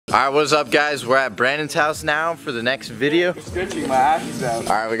Alright, what's up guys? We're at Brandon's house now for the next video. Stretching my asses out.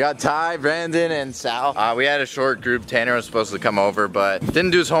 Alright, we got Ty, Brandon, and Sal. We had a short group. Tanner was supposed to come over, but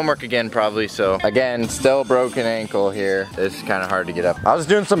didn't do his homework again probably, so. Again, still broken ankle here. It's kind of hard to get up. I was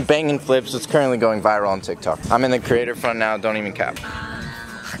doing some banging flips. It's currently going viral on TikTok. I'm in the creator front now, don't even cap.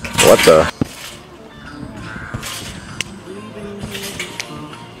 What the?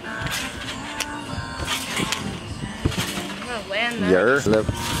 Your lip,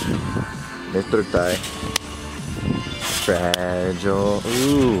 Mr. Ty. Fragile.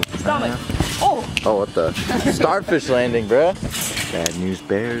 Ooh. Stomach. Oh, what the? Starfish landing, bruh. Bad news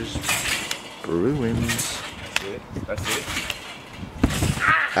bears. Bruins. That's it.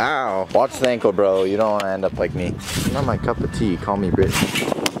 Ow. Watch the ankle, bro. You don't want to end up like me. Not my cup of tea. Call me Brit.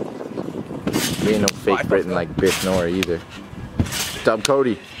 We ain't no fake Britain like Biff Nor either. Dub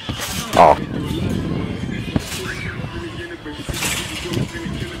Cody. Oh.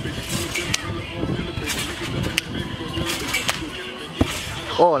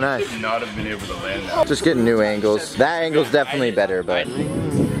 Oh, nice. Should not have been able to land that. Just getting new angles. That angle's definitely better, but.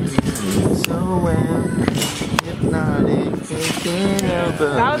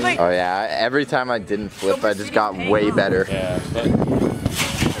 that was like. Oh yeah, every time I didn't flip, I just got way better. Yeah.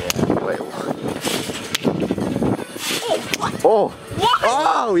 Wait. Oh. What?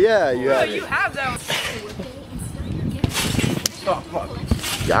 Oh yeah, you Bro, had you it. have that. Stop, fuck.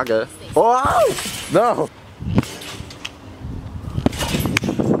 Yaga. Oh no.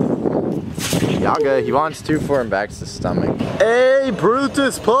 Yaga, he wants 2 forward backs to stomach. Hey,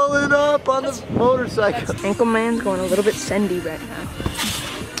 Brutus pulling up on the motorcycle. Ankle man's going a little bit sendy right now.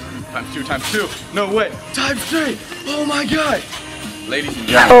 Times two. No way. ×3. Oh my god. Ladies and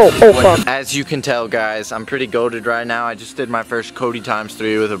gentlemen. Oh fuck. As you can tell, guys, I'm pretty goated right now. I just did my first Cody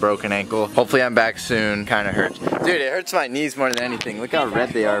 ×3 with a broken ankle. Hopefully I'm back soon. Kind of hurts. Dude, it hurts my knees more than anything. Look how red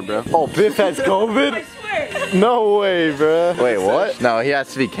they are, bro. Oh, Biff has COVID? I swear. No way, bro. Wait, what? No, he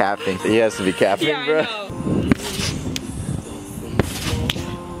has to be capping. He has to be capping, Yeah, bro. I know.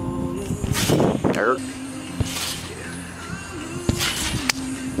 Hurt.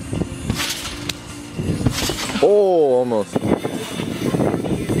 Oh, almost.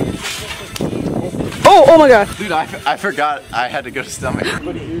 Oh my god. Dude, I forgot I had to go to stomach. So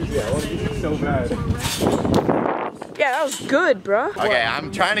bad. Yeah, that was good, bro. Okay,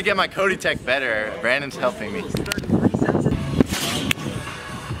 I'm trying to get my Cody Tech better. Brandon's helping me.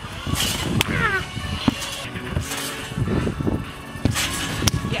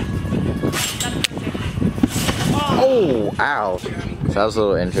 Oh, ow. That was a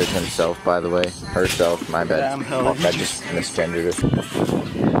little injured himself, by the way. Herself, my bad. Oh, I just misgendered it.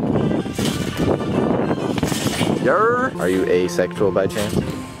 Are you asexual by chance?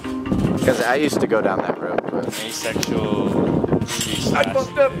 Because I used to go down that road. But... Asexual. I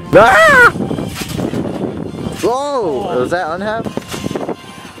fucked up. Ah! Whoa! Was that unhap?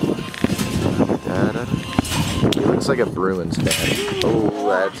 He looks like a Bruins fan. Oh,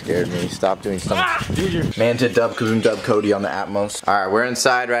 that scared me. Stop doing something. Man to Dub Cody on the Atmos. Alright, we're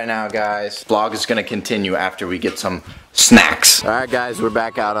inside right now, guys. Vlog is gonna continue after we get some snacks. Alright, guys, we're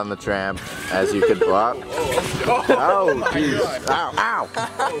back out on the tramp. As you could block. Oh, jeez. Ow, ow.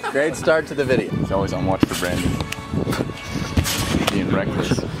 Great start to the video. He's always on watch for Brandon. Being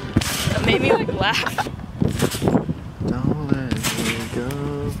reckless. That made me like laugh. Don't let me go.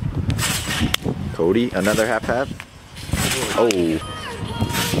 Cody, another half. Oh.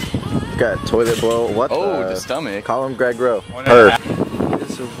 Got toilet blow. What the stomach. Call him Greg Rowe. Her.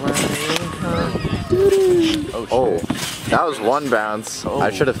 Oh, that was one bounce. I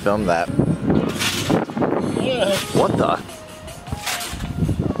should have filmed that. What the?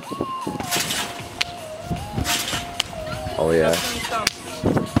 Oh yeah.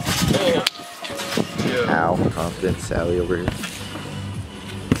 Ow, confident Sally over here.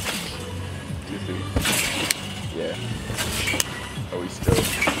 Yeah. Oh, he's still.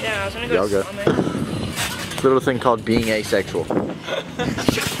 Yeah, I was gonna go Yoga. stomach. Little thing called being asexual. Call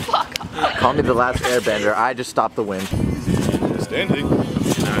me the last airbender. I just stopped the wind. Standing.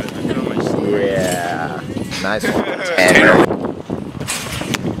 Yeah. Nice one. Tanner.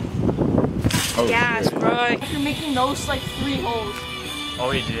 Oh, Yes, shit. bro. After making those like 3 holes.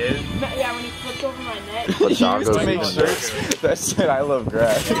 Oh, he did? Yeah, when he flipped over my neck. What He dog used to goes make on? shirts that said I love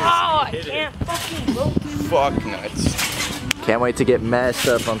grass. Oh, I can't fucking rope. Fuck nuts. Can't wait to get messed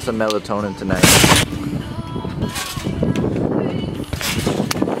up on some melatonin tonight.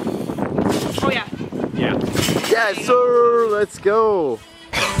 Oh yeah. Yeah. Yes, sir. Let's go.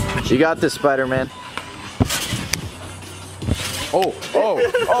 You got this, Spider-Man. Oh, oh,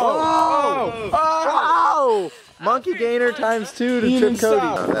 oh, Oh! Monkey gainer times 2 to trip Cody.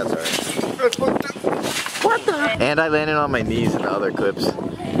 Oh, that's alright. What the? And I landed on my knees in the other clips.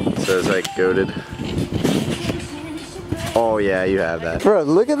 So it's like goated. Oh yeah, you have that. Bro,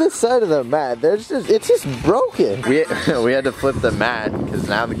 look at this side of the mat. It's just broken. We had to flip the mat because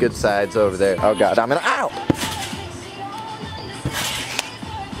now the good side's over there. Oh god, I'm gonna, ow!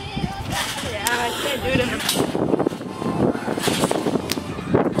 Yeah, I can't do that.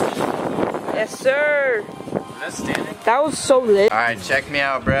 Yes, sir. That's standing. That was so lit. Alright, check me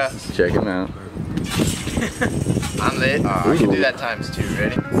out, bruh. Check him out. I'm lit. Oh, I can do that times 2.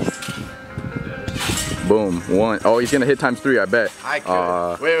 Ready? Boom. 1. Oh, he's gonna hit times 3, I bet. I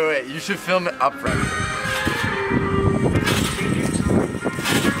could. Wait. You should film it up front.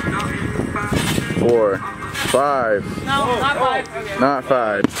 4, 5. No, not 5. Okay. Not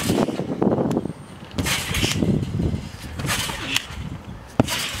 5.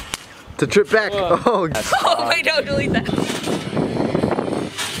 To trip back. Whoa. Oh, Oh, wait, don't delete that.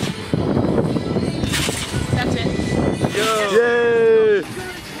 That's it. yay!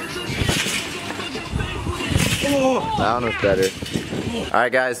 That one was better.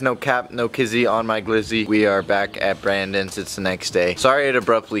 Alright guys, no cap, no kizzy on my glizzy. We are back at Brandon's. It's the next day. Sorry it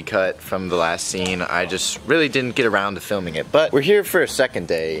abruptly cut from the last scene. I just really didn't get around to filming it. But we're here for a second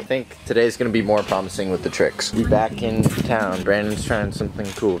day. I think today's gonna be more promising with the tricks. Be back in town. Brandon's trying something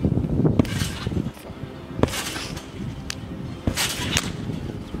cool.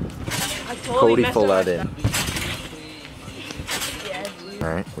 Cody full out in. Yeah,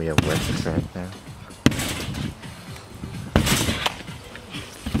 Alright, we have wet the track now.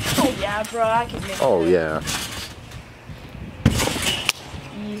 oh yeah, bro, I can make Oh that yeah.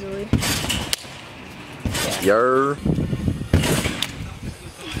 easily. Yer.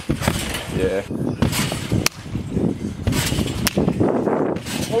 Yeah.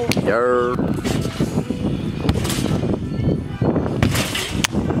 Yer.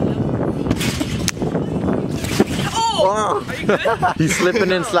 Oh! Are you good? He's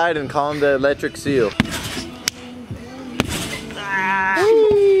slipping and sliding. Call him the electric seal. Ah.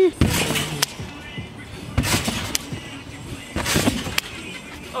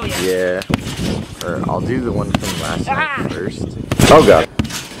 Oh yeah. Yeah. Or I'll do the one from last Ah. night first. Oh god.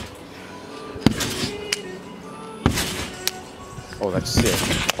 Oh, that's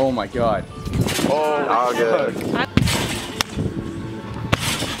sick. Oh my god. Oh, good.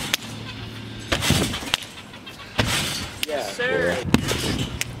 Yes, sir.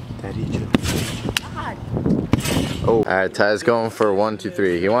 Daddy Joe. God. Oh. Alright, Ty's going for 1, 2,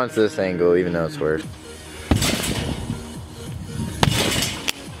 3. He wants this angle, even though it's weird.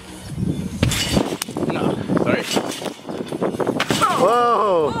 No, sorry.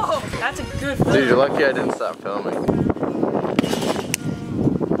 Whoa! Oh, that's a good film. Dude, you're lucky I didn't stop filming.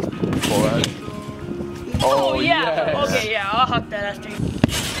 Pull out. Oh yeah. yes. Okay, yeah, I'll huck that after you.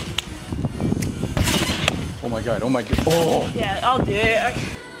 Oh my god, oh my god. Oh! Yeah, I'll do it.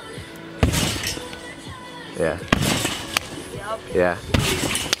 Yeah. Yep. Yeah.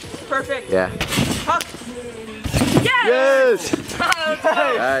 Perfect. Yeah. Huck. Yes! Yes! Let's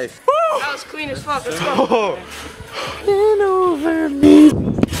go. Nice. That was clean as fuck. Let's go. Get over me.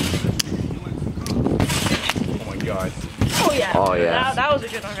 Oh my god. Oh yeah. Oh, yeah. That was a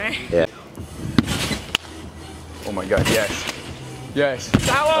good one, right? Yeah. Oh my god, yes. Yes.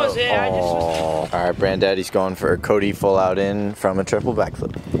 That one was it. I just was... Oh. Alright, Branddaddy's going for a Cody full out in from a triple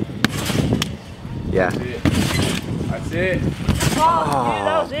backflip. Yeah. That's it. Oh, dude,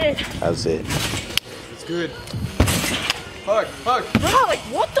 that was it. That was it. It's good. Hug. Bro, like,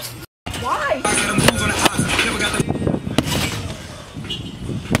 what the f? Why?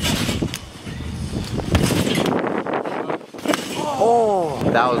 Oh,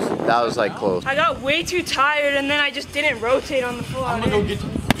 that was like close. I got way too tired and then I just didn't rotate on the full out. I'm gonna go get you.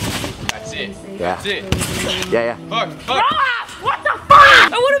 That's it. Yeah. That's it. Yeah. Hug. Ah, what the fuck?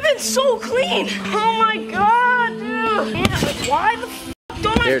 That would have been so clean. Oh my god, dude. Man, like, why the f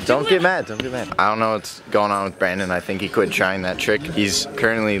don't I Here, do don't it? get mad. Don't get mad. I don't know what's going on with Brandon. I think he quit trying that trick. He's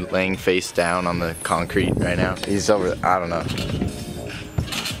currently laying face down on the concrete right now. He's over. I don't know.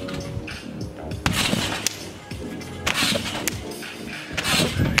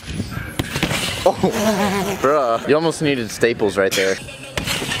 Oh, bruh. You almost needed staples right there.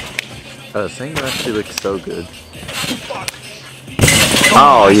 Oh, this thing actually looks so good.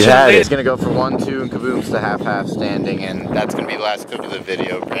 Oh, you had it. He's gonna go for 1, 2, and kabooms to half standing, and that's gonna be the last clip of the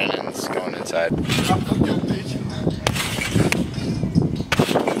video. Brandon's going inside.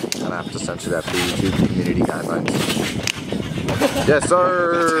 Gonna have to censor that for YouTube community guidelines. Yes,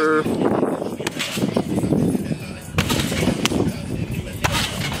 sir.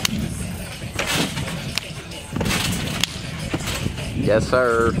 Yes,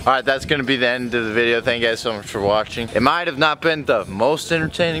 sir. All right, that's gonna be the end of the video. Thank you guys so much for watching. It might have not been the most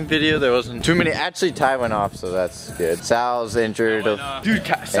entertaining video. There wasn't too many. Actually, Ty went off, so that's good. Sal's injured. Dude,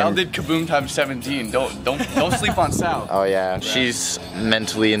 Sal did kaboom times 17. Don't sleep on Sal. Oh yeah, she's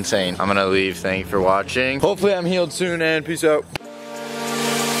mentally insane. I'm gonna leave. Thank you for watching. Hopefully I'm healed soon, and peace out.